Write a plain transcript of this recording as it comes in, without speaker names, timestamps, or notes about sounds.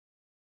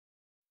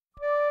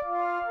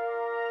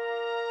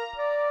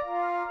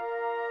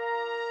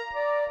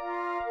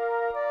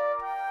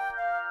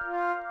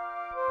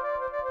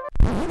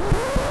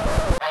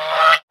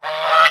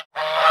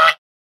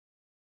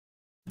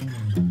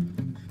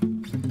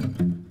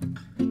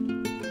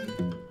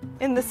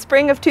In the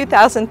spring of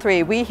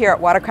 2003, we here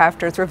at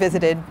Watercrafters were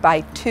visited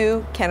by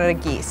two Canada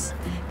geese.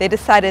 They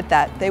decided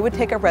that they would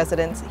take up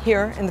residence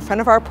here in the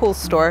front of our pool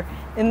store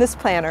in this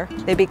planter.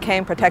 They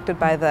became protected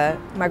by the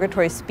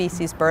Migratory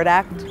Species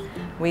Act.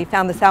 We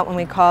found this out when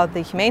we called the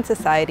Humane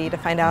Society to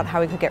find out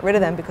how we could get rid of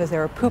them because they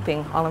were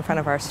pooping all in front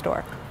of our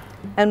store.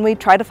 And we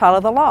tried to follow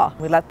the law.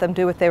 We let them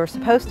do what they were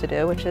supposed to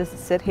do, which is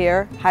sit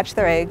here, hatch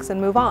their eggs,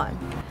 and move on.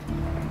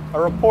 A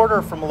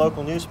reporter from a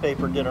local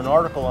newspaper did an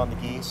article on the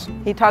geese.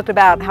 He talked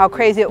about how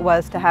crazy it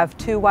was to have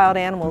two wild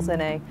animals in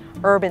an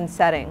urban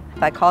setting.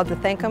 I called to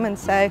thank him and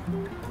say,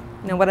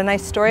 you know, what a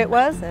nice story it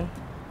was. And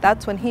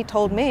that's when he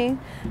told me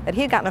that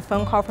he had gotten a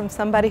phone call from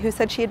somebody who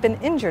said she had been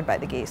injured by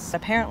the geese.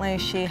 Apparently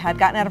she had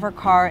gotten out of her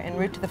car en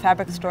route to the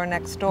fabric store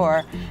next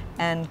door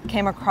and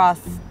came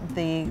across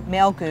the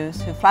male goose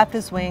who flapped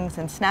his wings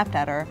and snapped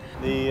at her.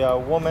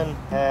 The woman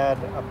had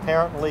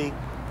apparently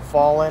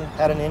fallen,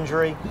 had an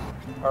injury.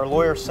 Our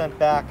lawyer sent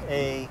back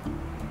a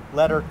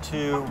letter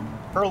to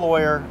her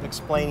lawyer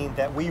explaining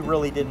that we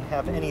really didn't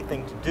have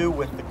anything to do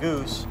with the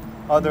goose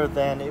other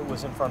than it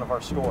was in front of our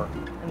store.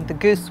 And the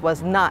goose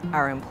was not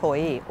our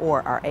employee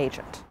or our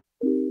agent.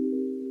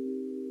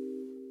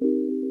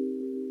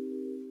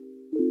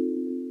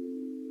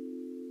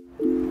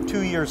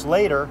 Two years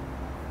later,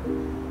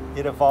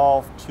 it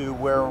evolved to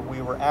where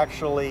we were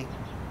actually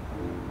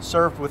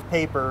served with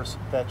papers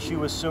that she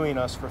was suing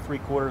us for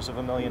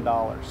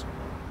 $750,000.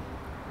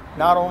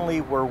 Not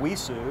only were we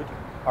sued,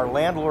 our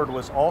landlord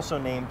was also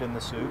named in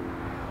the suit.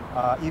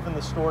 Even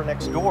the store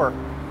next door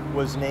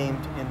was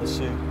named in the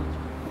suit.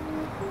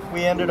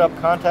 We ended up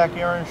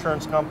contacting our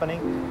insurance company,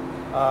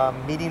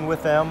 meeting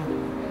with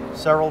them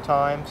several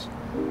times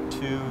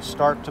to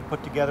start to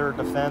put together a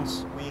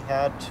defense. We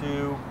had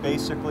to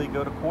basically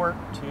go to court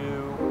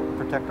to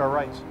protect our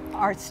rights.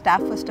 Our staff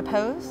was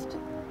deposed.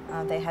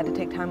 They had to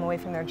take time away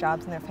from their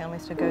jobs and their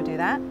families to go do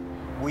that.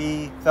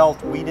 We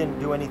felt we didn't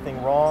do anything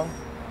wrong,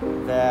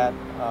 that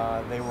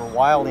they were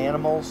wild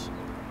animals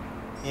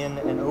in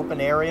an open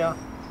area.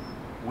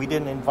 We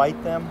didn't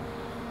invite them.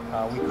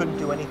 We couldn't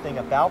do anything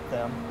about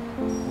them.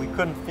 We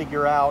couldn't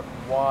figure out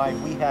why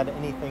we had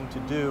anything to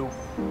do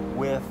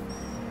with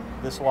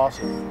this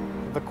lawsuit.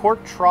 The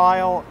court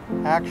trial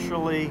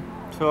actually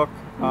took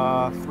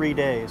 3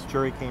 days.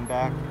 Jury came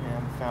back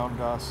and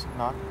found us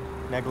not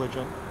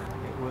negligent.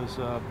 It was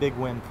a big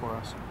win for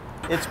us.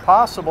 It's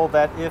possible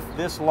that if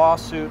this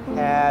lawsuit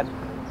had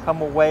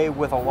come away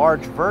with a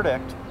large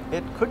verdict,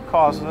 it could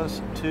cause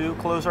us to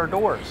close our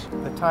doors.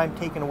 The time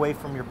taken away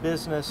from your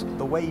business,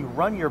 the way you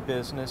run your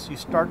business, you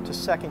start to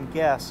second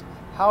guess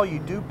how you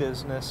do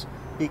business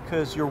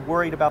because you're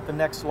worried about the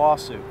next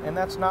lawsuit. And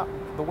that's not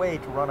the way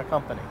to run a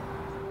company.